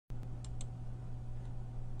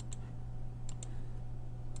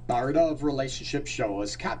The Art of Relationship show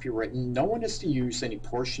is copywritten. No one is to use any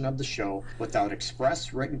portion of the show without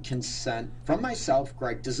express written consent from myself,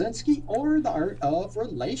 Greg Dzinski, or the Art of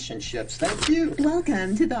Relationships. Thank you.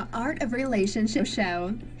 Welcome to the Art of Relationship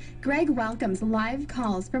show. Greg welcomes live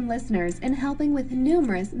calls from listeners in helping with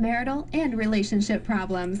numerous marital and relationship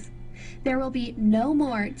problems. There will be no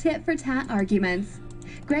more tit-for-tat arguments.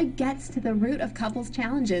 Greg gets to the root of couples'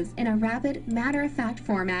 challenges in a rapid, matter-of-fact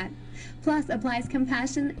format, plus applies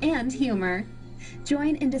compassion and humor.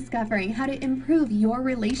 Join in discovering how to improve your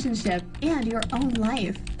relationship and your own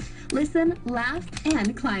life. Listen, laugh,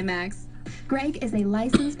 and climax. Greg is a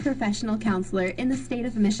licensed professional counselor in the state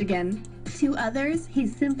of Michigan. To others,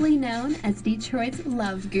 he's simply known as Detroit's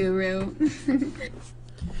love guru.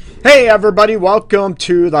 Hey everybody, welcome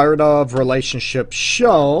to the Art of Relationship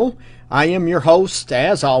show. I am your host,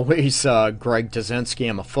 as always, Greg Dzinski.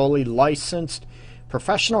 I'm a fully licensed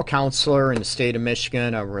professional counselor in the state of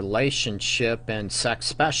Michigan, a relationship and sex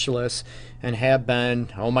specialist, and have been,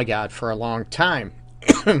 oh my God, for a long time.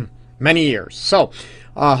 Many years. So,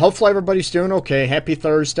 hopefully everybody's doing okay. Happy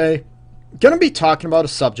Thursday. Going to be talking about a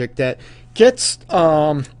subject that gets,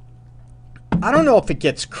 I don't know if it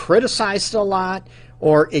gets criticized a lot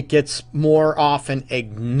or it gets more often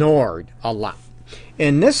ignored a lot.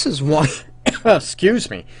 And this is one, excuse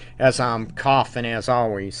me, as I'm coughing as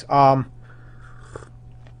always.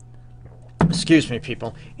 Excuse me,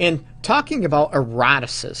 people. And talking about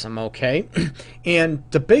eroticism, okay? And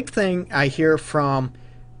the big thing I hear from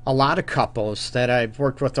a lot of couples that I've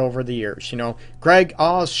worked with over the years, Greg,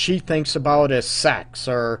 all she thinks about is sex,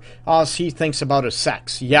 or all he thinks about is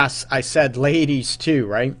sex. Yes, I said ladies too,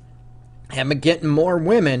 right? I've been getting more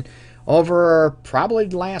women over probably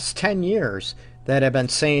the last 10 years that have been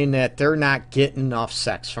saying that they're not getting enough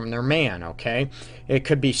sex from their man, okay? It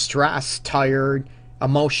could be stress, tired,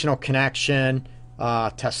 emotional connection,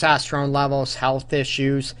 testosterone levels, health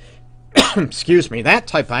issues, excuse me, that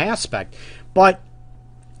type of aspect. But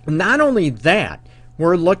not only that,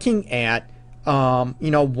 we're looking at,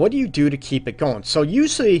 what do you do to keep it going? So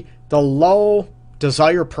usually the low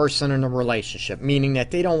desire person in a relationship, meaning that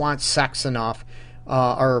they don't want sex enough,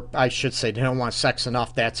 or I should say they don't want sex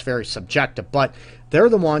enough, that's very subjective, but they're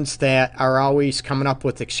the ones that are always coming up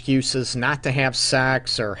with excuses not to have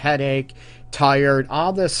sex, or headache, tired,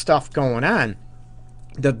 all this stuff going on.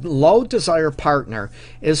 The low desire partner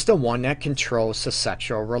is the one that controls the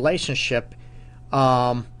sexual relationship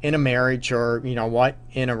in a marriage, or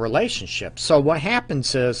in a relationship. So what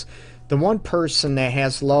happens is the one person that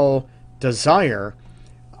has low desire,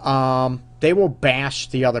 they will bash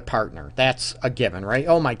the other partner. That's a given, right?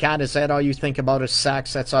 Oh my God, is that all you think about is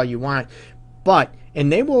sex? That's all you want?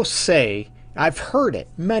 And they will say, I've heard it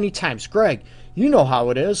many times, Greg, you know how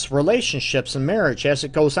it is, relationships and marriage, as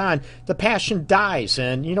it goes on, the passion dies,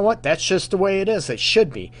 and you know what? That's just the way it is. It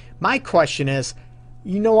should be. My question is,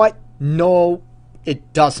 you know what? No,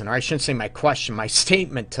 it doesn't. Or I shouldn't say my question. My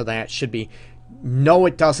statement to that should be, no,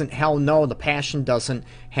 it doesn't. Hell no, the passion doesn't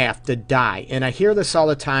have to die. And I hear this all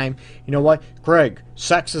the time. You know what, Greg,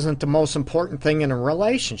 sex isn't the most important thing in a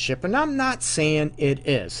relationship. And I'm not saying it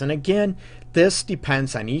is. And again, this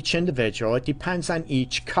depends on each individual. It depends on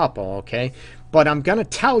each couple, okay? But I'm going to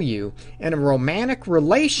tell you, in a romantic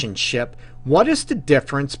relationship, what is the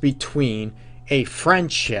difference between a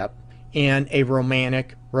friendship and a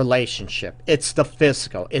romantic relationship? It's the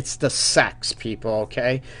physical. It's the sex, people,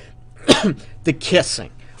 okay? The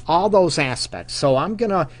kissing, all those aspects. So I'm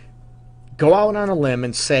going to go out on a limb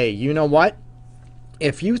and say, you know what?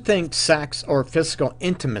 If you think sex or physical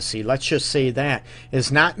intimacy, let's just say that,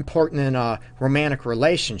 is not important in a romantic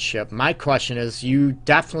relationship, my question is, you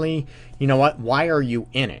definitely, you know what, why are you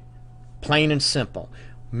in it? Plain and simple.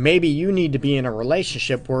 Maybe you need to be in a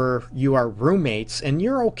relationship where you are roommates and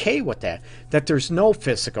you're okay with that. That there's no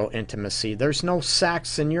physical intimacy, there's no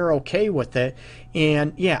sex, and you're okay with it.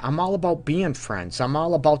 And yeah, I'm all about being friends. I'm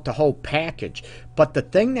all about the whole package. But the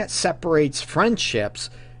thing that separates friendships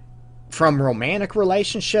from romantic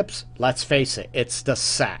relationships, let's face it, it's the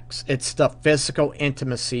sex. It's the physical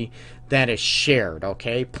intimacy that is shared,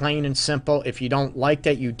 okay? Plain and simple. If you don't like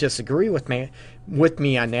that, you disagree with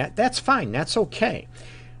me on that, that's fine. That's okay.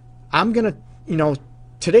 I'm going to,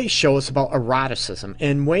 today's show is about eroticism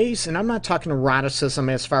in ways, and I'm not talking eroticism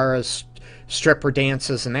as far as stripper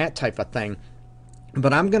dances and that type of thing,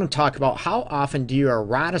 but I'm going to talk about how often do you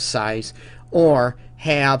eroticize or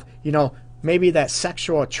have, maybe that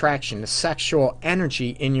sexual attraction, the sexual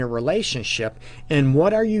energy in your relationship, and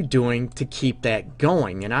what are you doing to keep that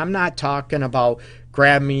going? And I'm not talking about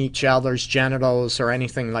grabbing each other's genitals or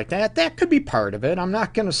anything like that. That could be part of it. I'm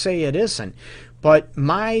not going to say it isn't. But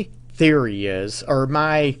my theory is, or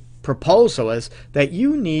my proposal is, that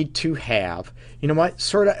you need to have,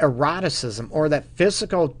 sort of eroticism, or that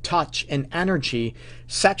physical touch and energy,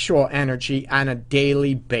 sexual energy on a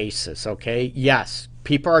daily basis, okay? Yes,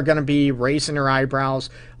 people are going to be raising their eyebrows,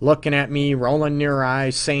 looking at me, rolling their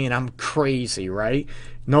eyes, saying I'm crazy, right?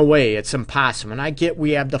 No way, it's impossible. And I get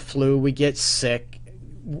we have the flu, we get sick,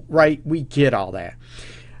 right? We get all that.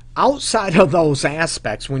 Outside of those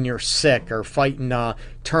aspects, when you're sick or fighting a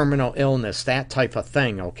terminal illness, that type of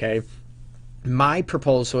thing, okay? My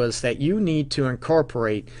proposal is that you need to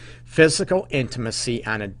incorporate physical intimacy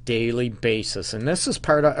on a daily basis. And this is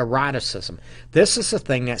part of eroticism. This is the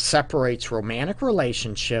thing that separates romantic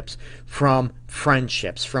relationships from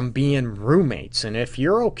friendships, from being roommates. And if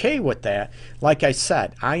you're okay with that, like I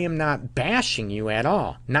said, I am not bashing you at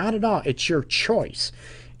all. Not at all. It's your choice.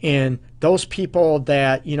 And those people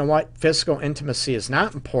that, physical intimacy is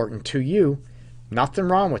not important to you, nothing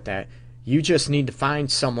wrong with that. You just need to find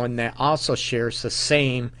someone that also shares the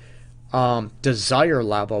same desire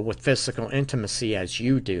level with physical intimacy as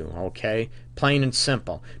you do, okay? Plain and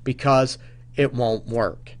simple. Because it won't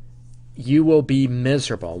work. You will be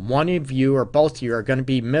miserable. One of you or both of you are going to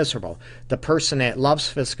be miserable. The person that loves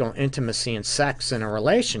physical intimacy and sex in a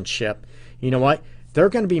relationship, they're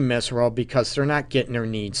going to be miserable because they're not getting their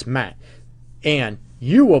needs met. And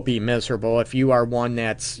you will be miserable if you are one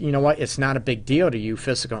that's, it's not a big deal to you,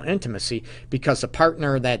 physical intimacy, because the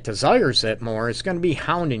partner that desires it more is going to be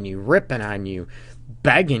hounding you, ripping on you,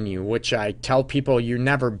 begging you, which I tell people you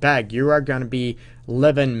never beg. You are going to be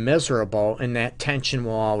living miserable, and that tension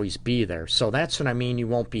will always be there. So that's what I mean, you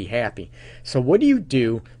won't be happy. So what do you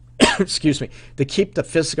do excuse me, to keep the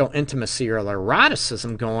physical intimacy or the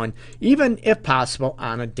eroticism going, even if possible,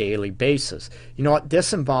 on a daily basis?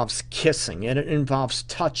 This involves kissing, and it involves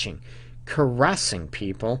touching, caressing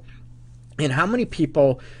people. And how many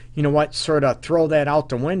people, sort of throw that out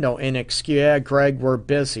the window and excuse, yeah, Greg, we're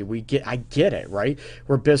busy. I get it, right?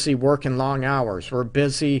 We're busy working long hours. We're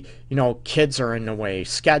busy, kids are in the way,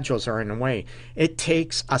 schedules are in the way. It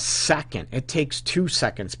takes a second. It takes 2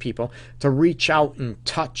 seconds, people, to reach out and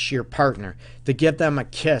touch your partner, to give them a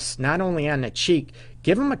kiss, not only on the cheek,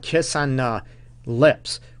 give them a kiss on the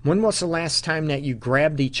lips. When was the last time that you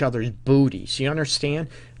grabbed each other's booties? You understand?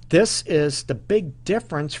 This is the big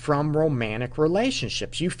difference from romantic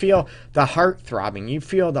relationships. You feel the heart throbbing. You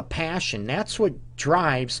feel the passion. That's what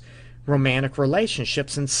drives romantic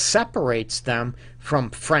relationships and separates them from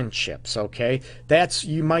friendships, okay?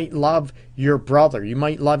 You might love your brother. You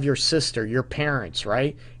might love your sister, your parents,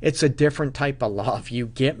 right? It's a different type of love. You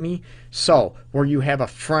get me? So, where you have a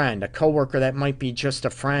friend, a coworker that might be just a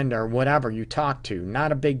friend or whatever you talk to,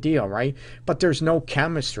 not a big deal, right? But there's no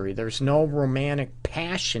chemistry. There's no romantic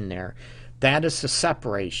passion there. That is the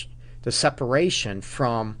separation. The separation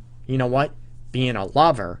from, being a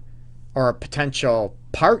lover or a potential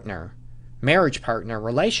partner, marriage partner,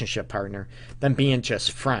 relationship partner, than being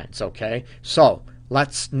just friends, okay? So,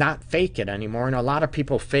 let's not fake it anymore. And a lot of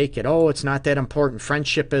people fake it. Oh, it's not that important.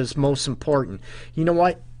 Friendship is most important. You know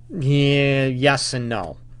what? Yeah, yes and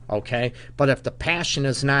no, okay? But if the passion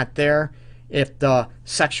is not there, if the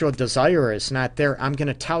sexual desire is not there, I'm going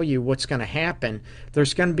to tell you what's going to happen.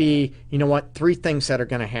 There's going to be, 3 things that are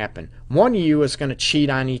going to happen. One of you is going to cheat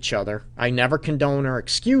on each other. I never condone or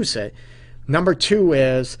excuse it. Number 2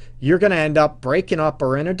 is you're going to end up breaking up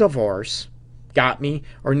or in a divorce. Got me?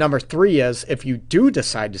 Or number 3 is if you do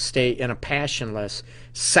decide to stay in a passionless,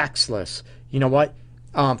 sexless,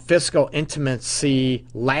 physical intimacy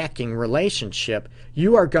lacking relationship,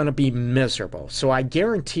 you are going to be miserable. So I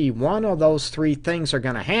guarantee one of those 3 things are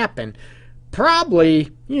going to happen.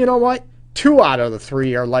 Probably, 2 out of the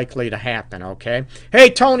 3 are likely to happen, okay? Hey,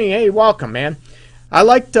 Tony, hey, welcome, man. I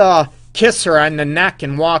like to kiss her on the neck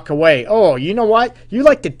and walk away. Oh, you know what? You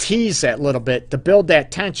like to tease that little bit to build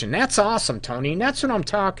that tension. That's awesome, Tony. And that's what I'm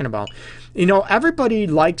talking about. Everybody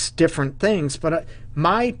likes different things, but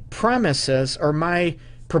my premise is, or my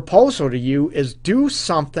proposal to you is, do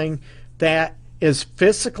something that is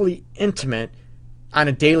physically intimate on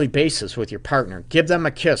a daily basis with your partner. Give them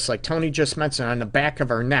a kiss, like Tony just mentioned, on the back of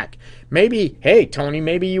her neck. Maybe, hey, Tony,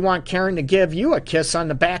 maybe you want Karen to give you a kiss on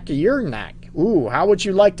the back of your neck. Ooh, how would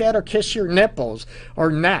you like that? Or kiss your nipples or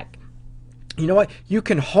neck. You know what? You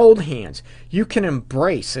can hold hands. You can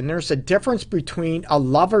embrace. And there's a difference between a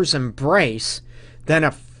lover's embrace than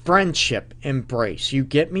a friendship embrace. You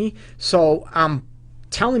get me? So I'm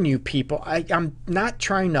telling you, people, I'm not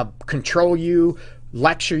trying to control you,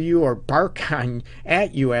 lecture you or bark on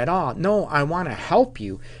at you at all. No, I want to help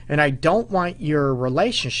you, and I don't want your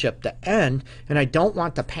relationship to end, and I don't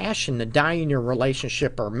want the passion to die in your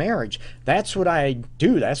relationship or marriage. That's what I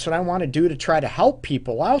do. That's what I want to do, to try to help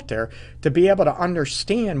people out there to be able to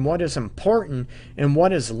understand what is important and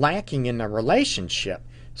what is lacking in the relationship.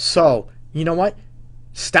 So, you know what?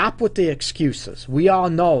 Stop with the excuses. We all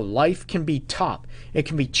know life can be tough. It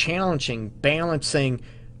can be challenging balancing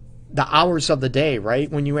the hours of the day, right?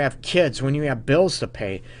 When you have kids, when you have bills to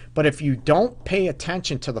pay. But if you don't pay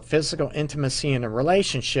attention to the physical intimacy in a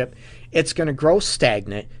relationship, it's going to grow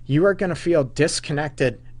stagnant. You are going to feel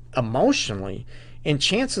disconnected emotionally. And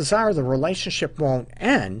chances are the relationship won't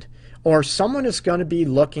end, or someone is going to be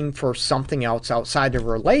looking for something else outside the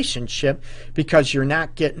relationship because you're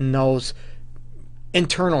not getting those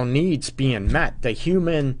internal needs being met. The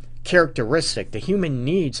human characteristic, the human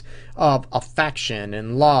needs of affection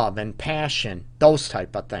and love and passion, those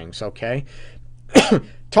type of things, okay?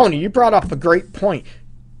 Tony, you brought up a great point.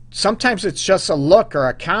 Sometimes it's just a look or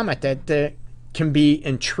a comment that can be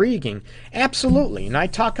intriguing. Absolutely. And I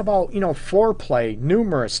talk about, foreplay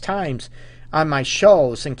numerous times on my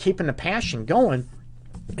shows and keeping the passion going.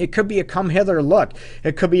 It could be a come hither look.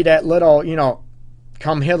 It could be that little,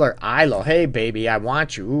 come hither, Ilo. Hey, baby, I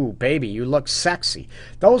want you. Ooh, baby, you look sexy.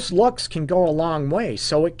 Those looks can go a long way.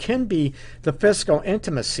 So it can be the physical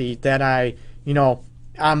intimacy that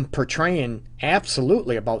I'm portraying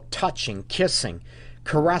absolutely about touching, kissing,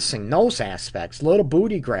 caressing, those aspects, little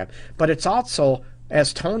booty grab. But it's also,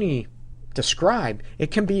 as Tony described, it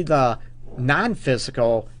can be the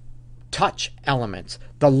non-physical touch elements,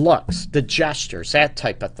 the looks, the gestures, that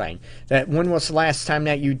type of thing. That when was the last time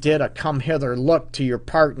that you did a come hither look to your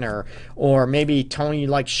partner, or maybe Tony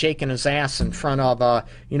likes shaking his ass in front of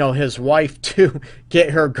his wife to get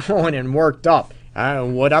her going and worked up.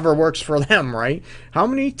 Whatever works for them, right? How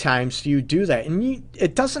many times do you do that? And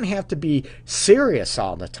it doesn't have to be serious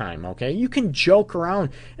all the time, okay? You can joke around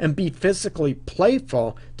and be physically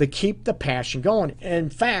playful to keep the passion going. In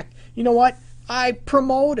fact, you know what? I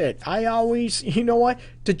promote it. I always,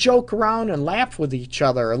 to joke around and laugh with each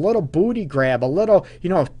other. A little booty grab, a little,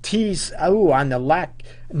 tease on the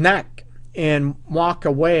neck and walk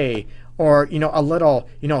away. Or, a little,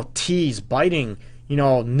 tease, biting,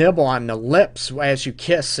 nibble on the lips as you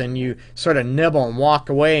kiss, and you sort of nibble and walk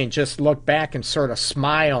away and just look back and sort of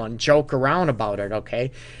smile and joke around about it, okay?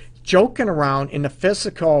 Joking around in the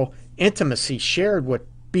physical intimacy shared with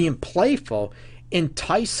being playful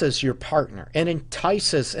entices your partner, and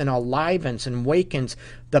entices and enlivens and wakens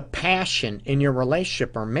the passion in your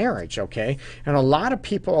relationship or marriage, okay? And a lot of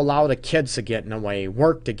people allow the kids to get in the way,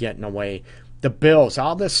 work to get in the way, the bills,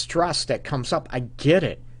 all this stress that comes up. I get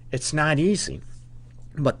it. It's not easy.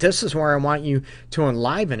 But this is where I want you to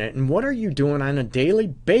enliven it. And what are you doing on a daily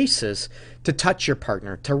basis to touch your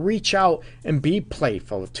partner, to reach out and be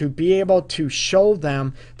playful, to be able to show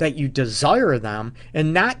them that you desire them,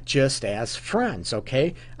 and not just as friends,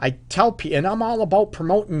 okay? I tell people, and I'm all about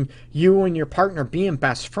promoting you and your partner being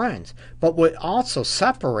best friends. But what also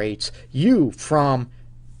separates you from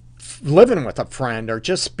living with a friend or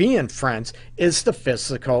just being friends is the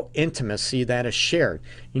physical intimacy that is shared.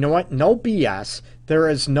 You know what? No BS. There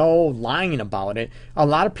is no lying about it. A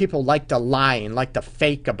lot of people like to lie and like to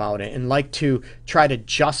fake about it and like to try to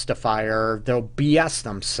justify, or they'll BS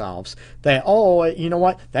themselves that, you know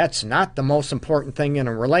what? That's not the most important thing in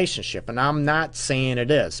a relationship. And I'm not saying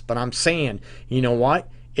it is, but I'm saying, you know what?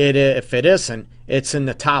 If it isn't, it's in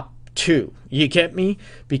the top two. You get me?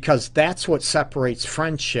 Because that's what separates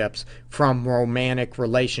friendships from romantic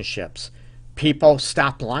relationships. People,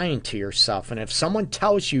 stop lying to yourself. And if someone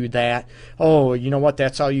tells you that, you know what,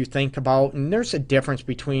 that's all you think about, and there's a difference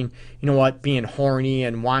between, being horny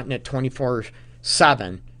and wanting it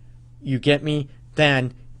 24/7, you get me,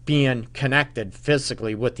 than being connected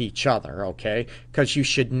physically with each other, okay? Because you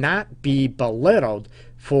should not be belittled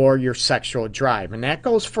for your sexual drive. And that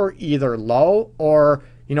goes for either low or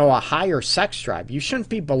a higher sex drive. You shouldn't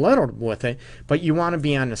be belittled with it, but you want to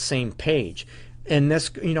be on the same page. And this,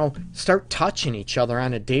 start touching each other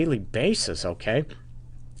on a daily basis, okay?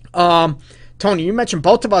 Tony, you mentioned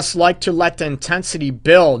both of us like to let the intensity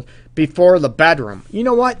build before the bedroom. You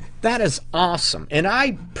know what? That is awesome. And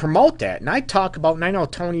I promote that. And I talk about, and I know,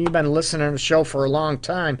 Tony, you've been listening to the show for a long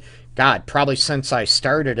time. God, probably since I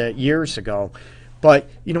started it years ago. But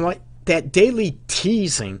you know what? That daily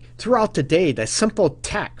teasing throughout the day, that simple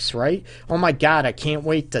text, right? Oh my God, I can't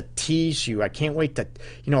wait to tease you. I can't wait to,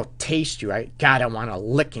 taste you. God, I want to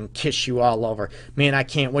lick and kiss you all over. Man, I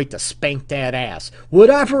can't wait to spank that ass.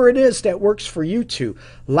 Whatever it is that works for you two,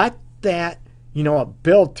 let that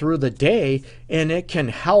build through the day, and it can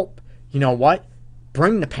help,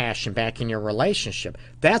 bring the passion back in your relationship.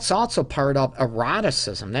 That's also part of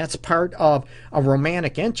eroticism. That's part of a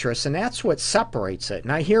romantic interest, and that's what separates it.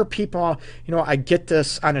 And I hear people, I get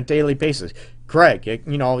this on a daily basis. Greg,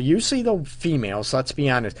 usually the females, let's be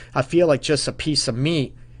honest, I feel like just a piece of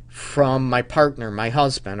meat from my partner, my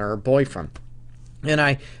husband, or boyfriend.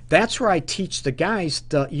 And that's where I teach the guys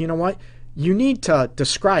you need to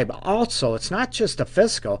describe also, it's not just the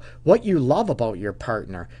physical, what you love about your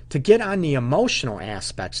partner, to get on the emotional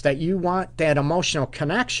aspects, that you want that emotional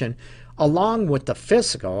connection along with the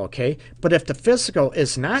physical, okay? But if the physical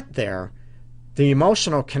is not there, the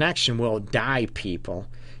emotional connection will die, people.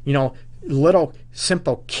 Little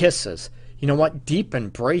simple kisses. Deep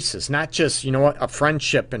embraces, not just, a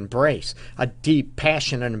friendship embrace, a deep,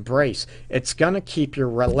 passionate embrace. It's going to keep your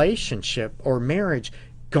relationship or marriage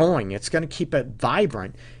going. It's going to keep it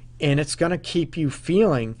vibrant, and it's going to keep you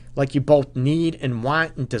feeling like you both need and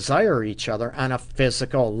want and desire each other on a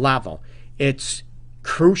physical level. It's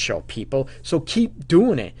crucial, people. So keep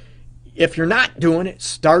doing it. If you're not doing it,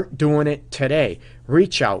 start doing it today.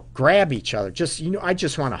 Reach out, grab each other. I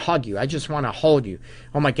just want to hug you. I just want to hold you.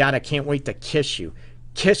 Oh my God, I can't wait to kiss you.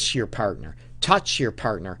 Kiss your partner. Touch your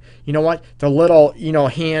partner. You know what? The little,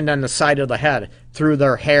 hand on the side of the head through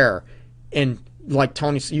their hair, and like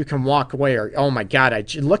Tony said, you can walk away, or, oh my God, I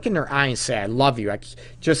look in their eye and say, I love you. I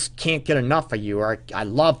just can't get enough of you. Or I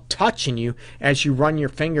love touching you as you run your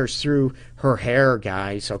fingers through her hair,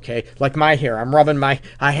 guys, okay? Like my hair. I'm rubbing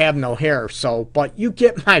I have no hair, but you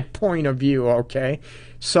get my point of view, okay?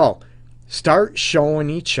 So start showing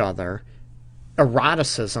each other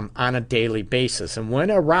eroticism on a daily basis. And when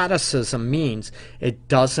eroticism means, it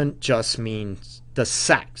doesn't just mean the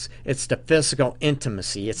sex. It's the physical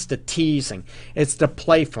intimacy. It's the teasing. It's the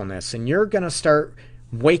playfulness. And you're going to start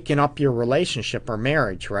waking up your relationship or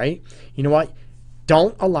marriage, right? You know what?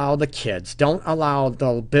 Don't allow the kids, don't allow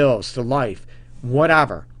the bills, the life,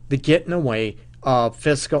 whatever, to get in the way of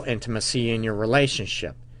physical intimacy in your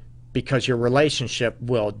relationship. Because your relationship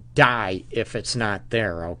will die if it's not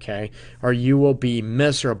there, okay? Or you will be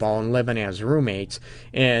miserable and living as roommates.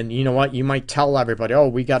 And you know what? You might tell everybody, oh,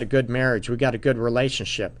 we got a good marriage, we got a good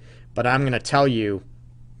relationship. But I'm going to tell you,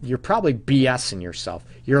 you're probably BSing yourself.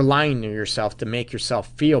 You're lying to yourself to make yourself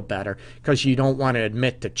feel better because you don't want to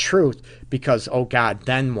admit the truth because, oh God,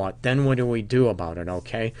 then what? Then what do we do about it,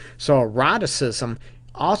 okay? So eroticism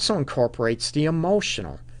also incorporates the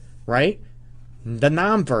emotional, right? The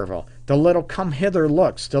nonverbal, the little come hither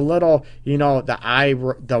looks, the little,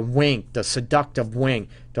 the wink, the seductive wink,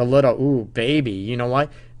 the little, ooh, baby,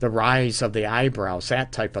 the rise of the eyebrows,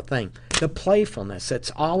 that type of thing. The playfulness,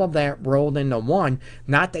 it's all of that rolled into one.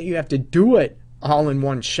 Not that you have to do it all in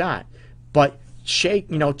one shot, but change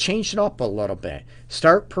it up a little bit.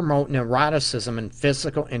 Start promoting eroticism and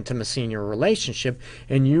physical intimacy in your relationship,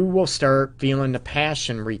 and you will start feeling the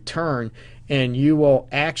passion return, and you will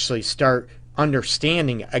actually start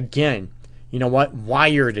understanding again, why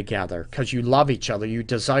you're together, because you love each other, you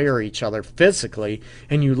desire each other physically,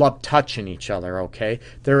 and you love touching each other, okay?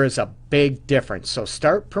 There is a big difference. So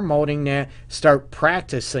start promoting that, start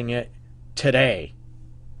practicing it today,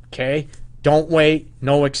 okay? Don't wait,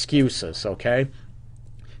 no excuses, okay?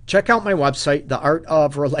 Check out my website,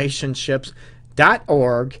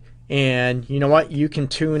 theartofrelationships.org, and you know what? You can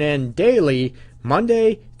tune in daily,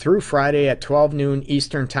 Monday through Friday at 12 noon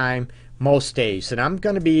Eastern Time, most days. And I'm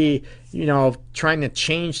going to be, trying to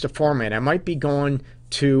change the format. I might be going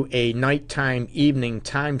to a nighttime, evening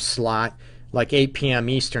time slot, like 8 p.m.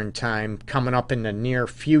 Eastern Time, coming up in the near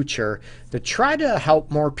future, to try to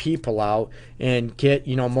help more people out and get,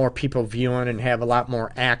 more people viewing and have a lot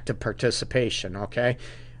more active participation, okay?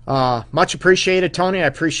 Much appreciated, Tony. I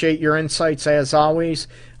appreciate your insights as always.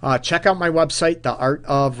 Check out my website,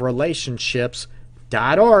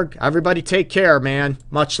 theartofrelationships.org. Everybody take care, man.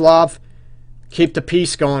 Much love. Keep the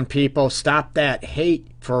peace going, people. Stop that hate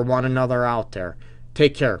for one another out there.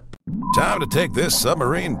 Take care. Time to take this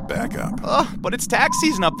submarine back up. But it's tax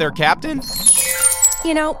season up there, Captain.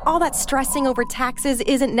 All that stressing over taxes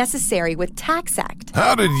isn't necessary with TaxAct.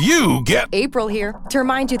 How did you get... April here. To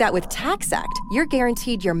remind you that with TaxAct, you're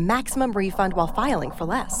guaranteed your maximum refund while filing for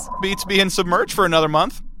less. Beats being submerged for another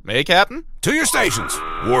month. Hey, Captain? To your stations.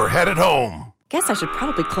 We're headed home. Guess I should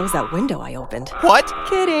probably close that window I opened. What?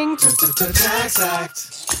 Kidding. TaxAct.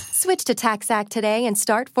 Switch to TaxAct today and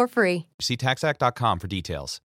start for free. See taxact.com for details.